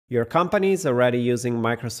Your company is already using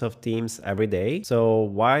Microsoft Teams every day, so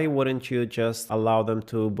why wouldn't you just allow them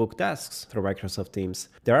to book desks through Microsoft Teams?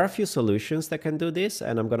 There are a few solutions that can do this,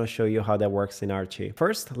 and I'm going to show you how that works in Archie.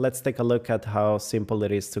 First, let's take a look at how simple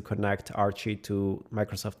it is to connect Archie to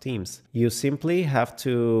Microsoft Teams. You simply have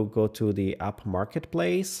to go to the app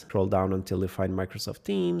marketplace, scroll down until you find Microsoft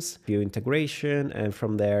Teams, view integration, and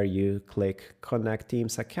from there you click Connect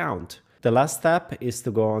Teams account. The last step is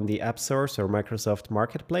to go on the App Source or Microsoft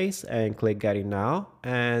Marketplace and click Get In Now,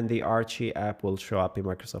 and the Archie app will show up in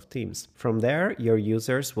Microsoft Teams. From there, your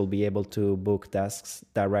users will be able to book desks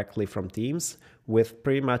directly from Teams with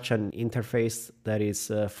pretty much an interface that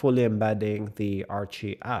is fully embedding the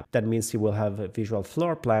Archie app. That means you will have visual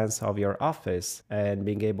floor plans of your office and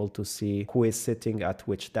being able to see who is sitting at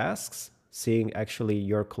which desks, seeing actually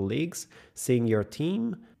your colleagues, seeing your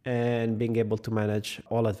team, and being able to manage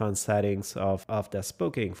all advanced settings of desk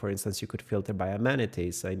booking. For instance, you could filter by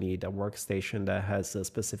amenities. I need a workstation that has a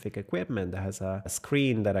specific equipment, that has a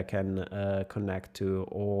screen that I can connect to,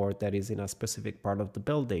 or that is in a specific part of the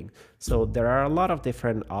building. So there are a lot of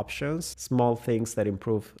different options, small things that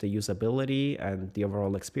improve the usability and the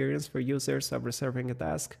overall experience for users of reserving a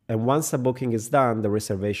desk. And once a booking is done, the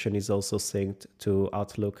reservation is also synced to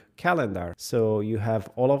Outlook Calendar. So you have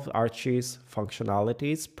all of Archie's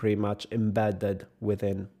functionalities pretty much embedded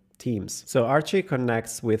within Teams. So Archie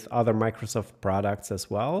connects with other Microsoft products as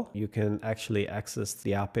well. You can actually access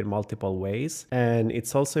the app in multiple ways. And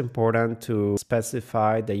it's also important to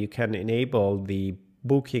specify that you can enable the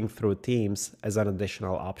booking through Teams as an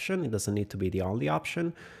additional option. It doesn't need to be the only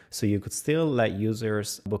option. So you could still let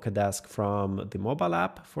users book a desk from the mobile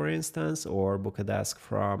app, for instance, or book a desk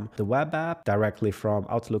from the web app, directly from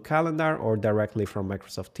Outlook Calendar, or directly from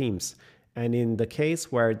Microsoft Teams. And in the case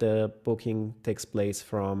where the booking takes place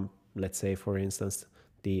from, let's say, for instance,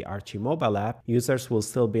 the Archie mobile app, users will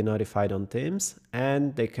still be notified on Teams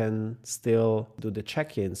and they can still do the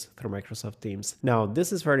check-ins through Microsoft Teams. Now,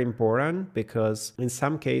 this is very important because in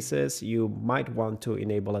some cases you might want to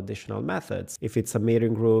enable additional methods. If it's a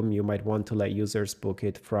meeting room, you might want to let users book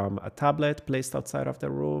it from a tablet placed outside of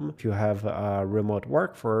the room. If you have a remote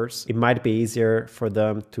workforce, it might be easier for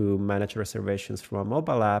them to manage reservations from a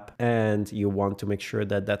mobile app, and you want to make sure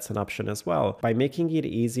that that's an option as well. By making it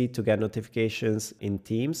easy to get notifications in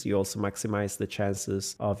Teams, you also maximize the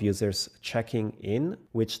chances of users checking in,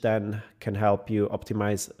 which then can help you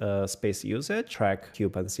optimize space usage, track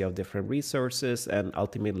occupancy of different resources, and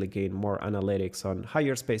ultimately gain more analytics on how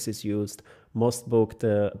your space is used, most booked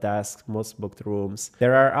desks, most booked rooms.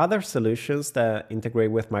 There are other solutions that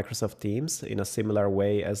integrate with Microsoft Teams in a similar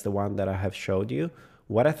way as the one that I have showed you.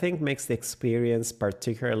 What I think makes the experience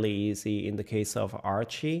particularly easy in the case of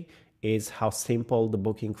Archie is how simple the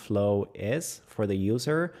booking flow is for the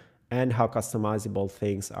user and how customizable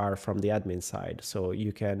things are from the admin side. So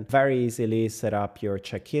you can very easily set up your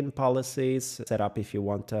check-in policies, set up if you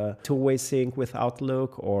want a two-way sync with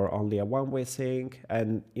Outlook or only a one-way sync.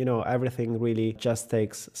 And everything really just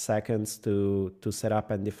takes seconds to set up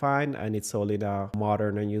and define, and it's all in a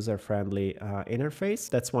modern and user-friendly interface.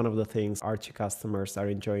 That's one of the things Archie customers are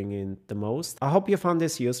enjoying the most. I hope you found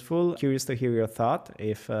this useful. Curious to hear your thought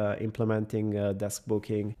if implementing desk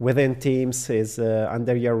booking within Teams is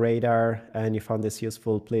under your radar and you found this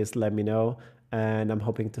useful. Please let me know, and I'm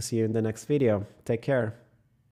hoping to see you in the next video. Take care.